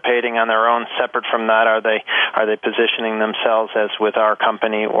participating on their own, separate from that, are they positioning themselves as with our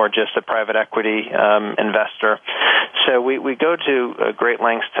company or just a private equity investor? So we go to great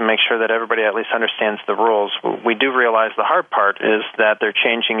lengths to make sure that everybody at least understands the rules. We do realize the hard part is that they're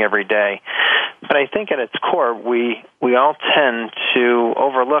changing every day. But I think at its core, we all tend to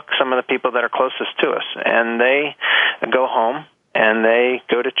overlook some of the people that are closest to us, and they go home and they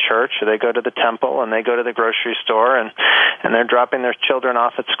go to church or they go to the temple and they go to the grocery store and they're dropping their children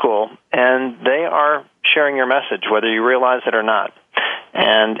off at school, and they are sharing your message whether you realize it or not.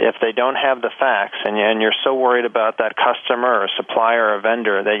 And if they don't have the facts and you're so worried about that customer or supplier or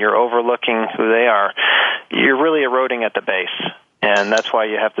vendor that you're overlooking who they are, you're really eroding at the base. And that's why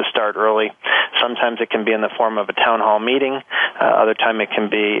you have to start early. Sometimes it can be in the form of a town hall meeting. Other time it can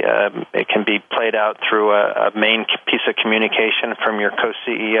be played out through a main piece of communication from your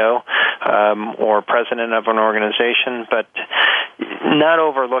co-CEO or president of an organization. But not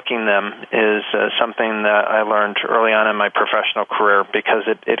overlooking them is something that I learned early on in my professional career, because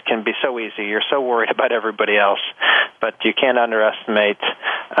it can be so easy. You're so worried about everybody else, but you can't underestimate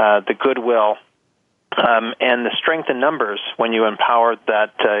the goodwill and the strength in numbers when you empower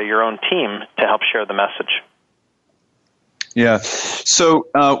your own team to help share the message. Yeah. So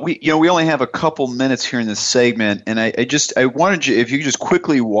we only have a couple minutes here in this segment, and I wanted you, if you could just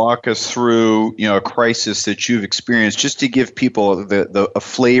quickly walk us through a crisis that you've experienced, just to give people a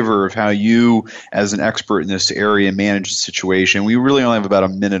flavor of how you, as an expert in this area, manage the situation. We really only have about a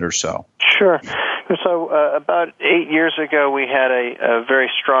minute or so. Sure. So about 8 years ago, we had a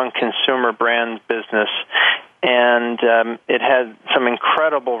very strong consumer brand business, and it had some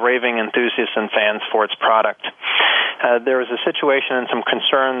incredible raving enthusiasts and fans for its product. there was a situation and some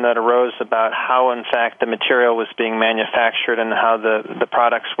concern that arose about how, in fact, the material was being manufactured and how the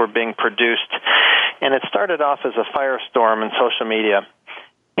products were being produced. And it started off as a firestorm in social media.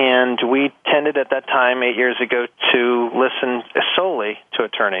 And we tended at that time, 8 years ago, to listen solely to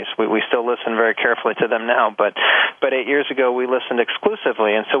attorneys. We still listen very carefully to them now, but 8 years ago we listened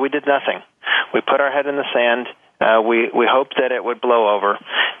exclusively, and so we did nothing. We put our head in the sand. We hoped that it would blow over.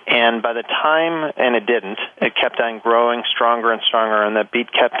 And by the time, and it didn't, it kept on growing stronger and stronger, and the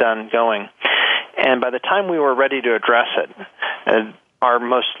beat kept on going. And by the time we were ready to address it, our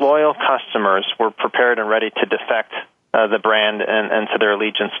most loyal customers were prepared and ready to defect the brand and to their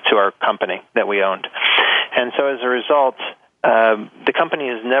allegiance to our company that we owned. And so as a result, the company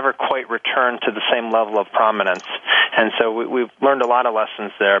has never quite returned to the same level of prominence. And so we've learned a lot of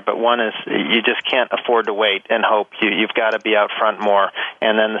lessons there, but one is you just can't afford to wait and hope. You've got to be out front more.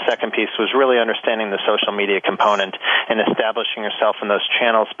 And then the second piece was really understanding the social media component and establishing yourself in those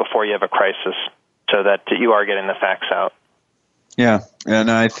channels before you have a crisis so that you are getting the facts out. Yeah,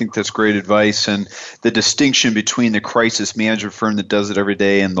 and I think that's great advice. And the distinction between the crisis management firm that does it every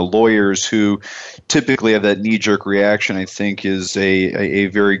day and the lawyers who typically have that knee-jerk reaction, I think, is a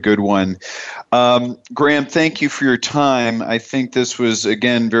very good one. Graham, thank you for your time. I think this was,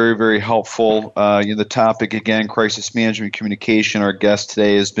 again, very, very helpful. The topic, again, crisis management communication. Our guest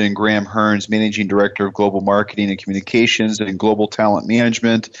today has been Graham Hearns, Managing Director of Global Marketing and Communications and Global Talent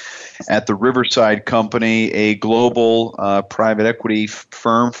Management at the Riverside Company, a global private equity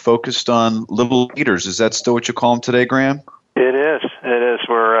firm focused on little leaders. Is that still what you call them today, Graham? It is.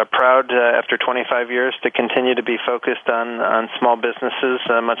 We're proud, after 25 years, to continue to be focused on small businesses,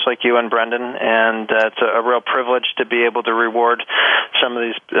 much like you and Brendan, and it's a real privilege to be able to reward some of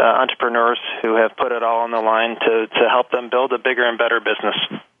these entrepreneurs who have put it all on the line to help them build a bigger and better business.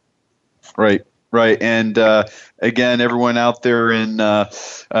 Right. And again, everyone out there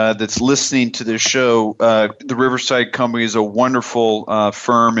that's listening to this show, the Riverside Company is a wonderful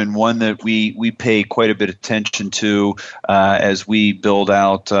firm and one that we pay quite a bit of attention to as we build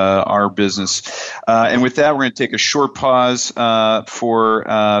out our business. And with that, we're going to take a short pause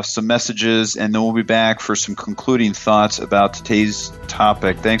for some messages, and then we'll be back for some concluding thoughts about today's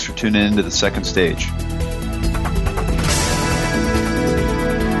topic. Thanks for tuning in to The Second Stage.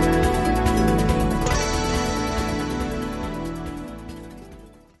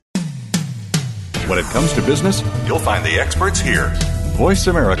 When it comes to business, you'll find the experts here. Voice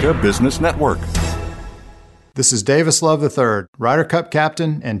America Business Network. This is Davis Love III, Ryder Cup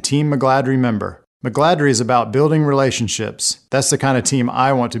captain and Team McGladrey member. McGladrey is about building relationships. That's the kind of team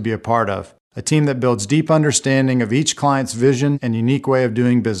I want to be a part of. A team that builds deep understanding of each client's vision and unique way of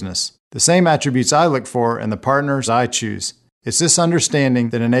doing business. The same attributes I look for in the partners I choose. It's this understanding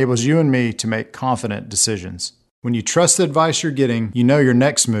that enables you and me to make confident decisions. When you trust the advice you're getting, you know your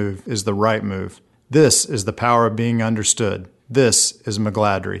next move is the right move. This is the power of being understood. This is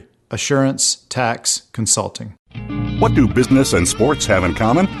McGladrey. Assurance Tax Consulting. What do business and sports have in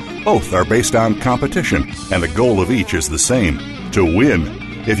common? Both are based on competition, and the goal of each is the same: to win.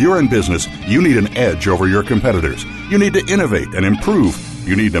 If you're in business, you need an edge over your competitors. You need to innovate and improve.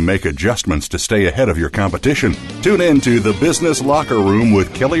 You need to make adjustments to stay ahead of your competition. Tune in to The Business Locker Room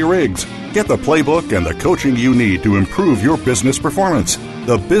with Kelly Riggs. Get the playbook and the coaching you need to improve your business performance.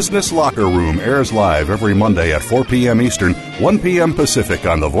 The Business Locker Room airs live every Monday at 4 p.m. Eastern, 1 p.m. Pacific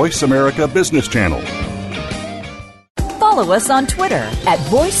on the Voice America Business Channel. Follow us on Twitter at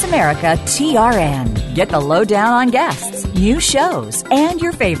VoiceAmericaTRN. Get the lowdown on guests, new shows, and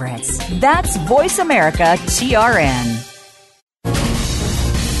your favorites. That's VoiceAmericaTRN.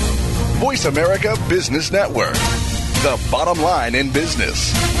 Voice America Business Network, the bottom line in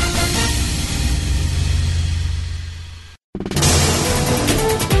business.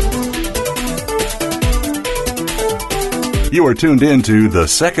 You are tuned in to The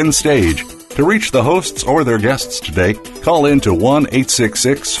Second Stage. To reach the hosts or their guests today, call in to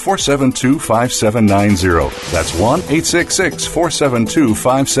 1-866-472-5790. That's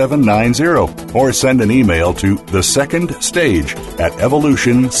 1-866-472-5790. Or send an email to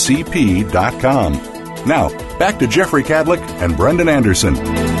thesecondstage@evolutioncp.com. Now, back to Jeffrey Cadlick and Brendan Anderson.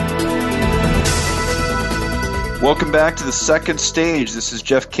 Welcome back to The Second Stage. This is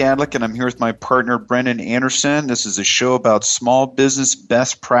Jeff Cadlick, and I'm here with my partner, Brendan Anderson. This is a show about small business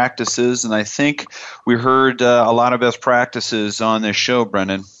best practices, and I think we heard a lot of best practices on this show,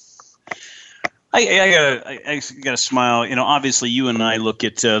 Brendan. I gotta smile. Obviously, you and I look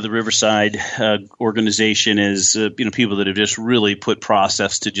at the Riverside organization as people that have just really put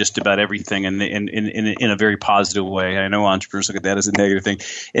process to just about everything, and in a very positive way. I know entrepreneurs look at that as a negative thing,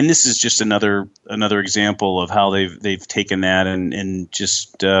 and this is just another example of how they've taken that and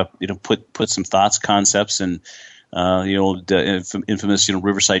just put some thoughts, concepts, and the old infamous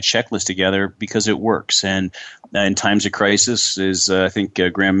Riverside checklist together because it works. And in times of crisis, as I think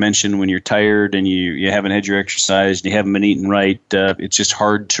Graham mentioned, when you're tired and you haven't had your exercise and you haven't been eating right, it's just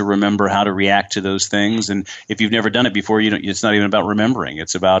hard to remember how to react to those things. And if you've never done it before, it's not even about remembering.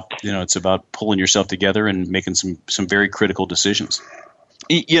 It's about pulling yourself together and making some very critical decisions.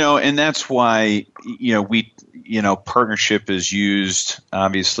 And that's why partnership is used,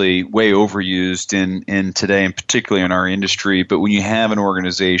 obviously way overused in today, and particularly in our industry. But when you have an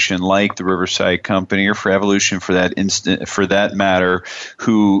organization like the Riverside Company, or for Evolution for that matter,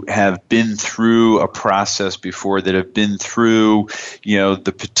 who have been through a process before, that have been through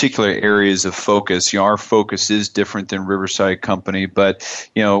the particular areas of focus. Our focus is different than Riverside Company, but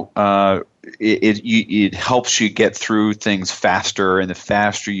it helps you get through things faster, and the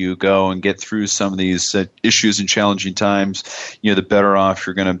faster you go and get through some of these issues and challenging times, the better off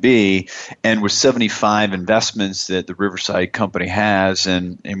you're going to be. And with 75 investments that the Riverside Company has,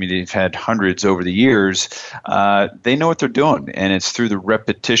 and they've had hundreds over the years, they know what they're doing, and it's through the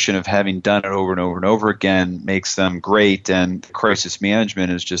repetition of having done it over and over and over again makes them great. And crisis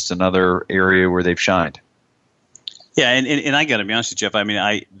management is just another area where they've shined. Yeah, and I got to be honest with you,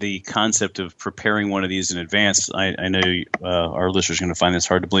 Jeff. The concept of preparing one of these in advance, I know our listeners are going to find this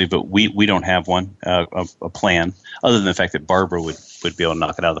hard to believe, but we don't have one, a plan, other than the fact that Barbara would be able to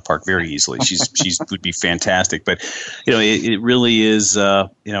knock it out of the park very easily. She's would be fantastic, but it really is.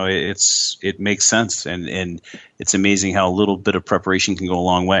 It makes sense, and it's amazing how a little bit of preparation can go a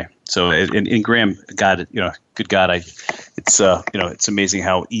long way. So, and Graham, good God, it's amazing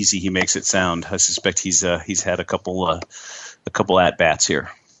how easy he makes it sound. I suspect he's had a couple at bats here.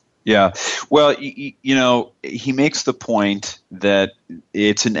 Yeah, well, he makes the point that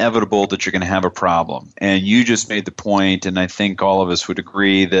it's inevitable that you're going to have a problem, and you just made the point, and I think all of us would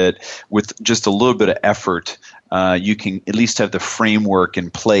agree that with just a little bit of effort, you can at least have the framework in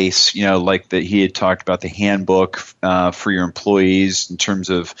place, like that he had talked about, the handbook for your employees in terms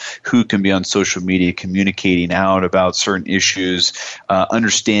of who can be on social media communicating out about certain issues,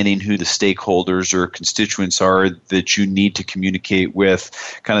 understanding who the stakeholders or constituents are that you need to communicate with,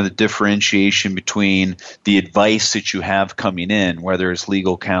 kind of the differentiation between the advice that you have coming in, whether it's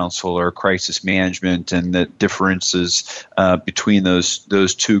legal counsel or crisis management, and the differences between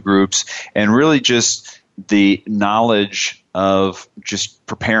those two groups, and really just the knowledge of just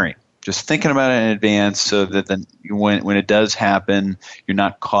preparing, just thinking about it in advance, so that then when it does happen, you're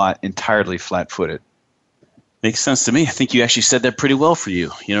not caught entirely flat-footed. Makes sense to me. I think you actually said that pretty well for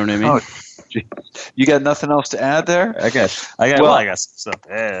you. You know what I mean? Oh, you got nothing else to add there? I got some stuff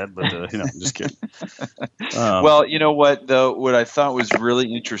to add, but I'm just kidding. Well, you know what though? What I thought was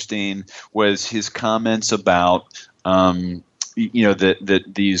really interesting was his comments about that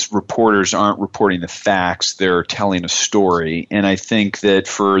these reporters aren't reporting the facts, they're telling a story. And I think that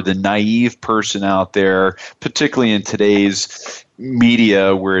for the naive person out there, particularly in today's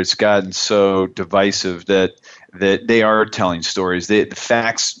media where it's gotten so divisive, that they are telling stories. The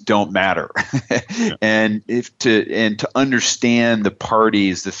facts don't matter. Yeah. And to understand the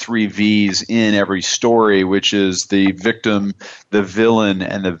parties, the 3 V's in every story, which is the victim, the villain,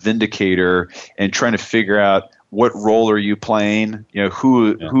 and the vindicator, and trying to figure out what role are you playing,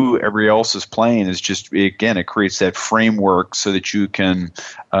 who everybody else is playing, is just, again, it creates that framework so that you can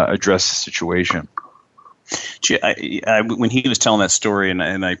address the situation. When he was telling that story, and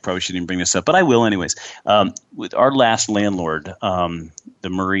I probably shouldn't even bring this up, but I will anyways, with our last landlord, the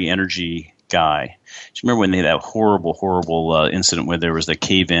Murray Energy guy. Do you remember when they had that horrible incident where there was the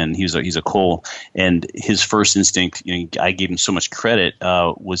cave-in? He's a coal, and his first instinct, I gave him so much credit,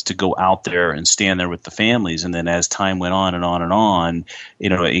 was to go out there and stand there with the families. And then as time went on and on and on,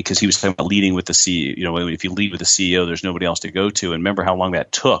 because he was talking about leading with the CEO. If you lead with the CEO, there's nobody else to go to. And remember how long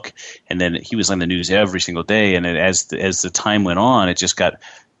that took. And then he was on the news every single day. And as the time went on, it just got.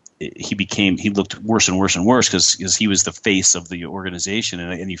 He looked worse and worse and worse because he was the face of the organization,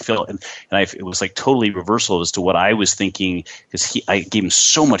 and you felt, it was like totally reversal as to what I was thinking, because I gave him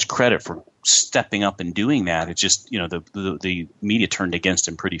so much credit for stepping up and doing that. It just, the media turned against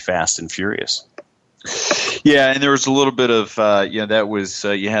him pretty fast and furious. Yeah, and there was a little bit of, that was,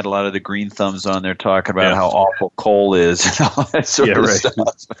 you had a lot of the green thumbs on there talking about how awful coal is and all that sort of stuff.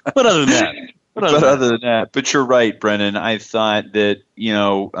 But other than that. But other than that, but you're right, Brennan. I thought that,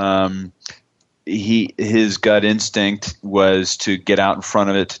 his gut instinct was to get out in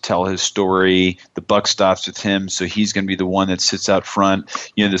front of it, to tell his story. The buck stops with him, so he's going to be the one that sits out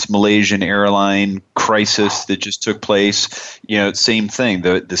front. This Malaysian airline crisis that just took place, same thing.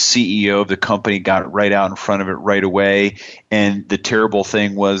 The CEO of the company got right out in front of it right away, and the terrible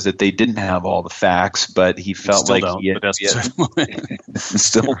thing was that they didn't have all the facts, but he felt still don't.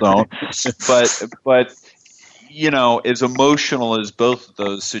 But as emotional as both of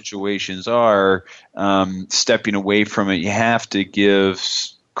those situations are, stepping away from it, you have to give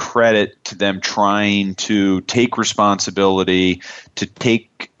credit to them trying to take responsibility, to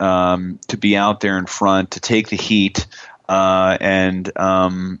be out there in front, to take the heat, and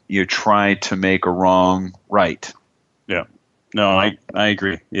you try to make a wrong right. Yeah, no, I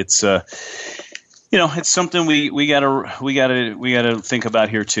agree. It's it's something we gotta think about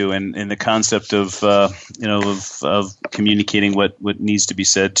here too, and the concept of of communicating what needs to be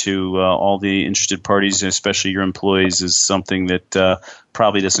said to all the interested parties, especially your employees, is something that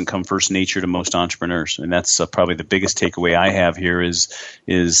probably doesn't come first nature to most entrepreneurs, and that's probably the biggest takeaway I have here is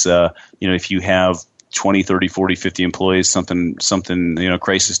if you have 20, 30, 40, 50 employees, something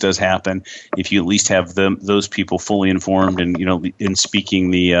crisis does happen. If you at least have those people fully informed and in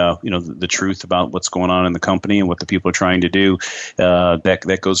speaking the truth about what's going on in the company and what the people are trying to do,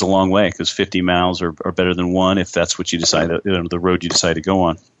 that goes a long way, because 50 mouths are better than one if that's what you decide, the road you decide to go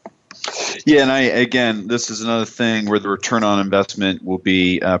on. Yeah, and this is another thing where the return on investment will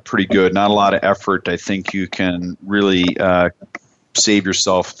be pretty good. Not a lot of effort. I think you can really save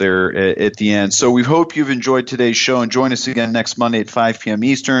yourself there at the end. So we hope you've enjoyed today's show, and join us again next Monday at 5 p.m.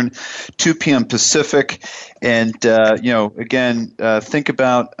 Eastern, 2 p.m. Pacific. And, think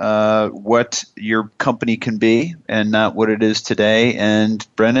about what your company can be and not what it is today. And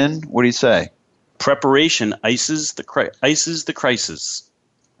Brennan, what do you say? Preparation ices the crisis.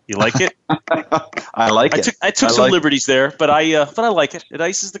 You like it? I like it. I took some liberties there, but I like it. It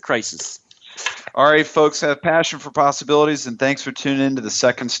ices the crisis. All right, folks, have passion for possibilities, and thanks for tuning in to The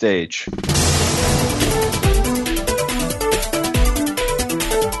Second Stage.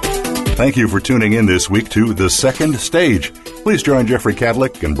 Thank you for tuning in this week to The Second Stage. Please join Jeffrey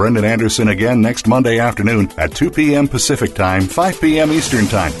Cadlick and Brendan Anderson again next Monday afternoon at 2 p.m. Pacific Time, 5 p.m. Eastern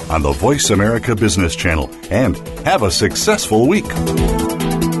Time on the Voice America Business Channel. And have a successful week.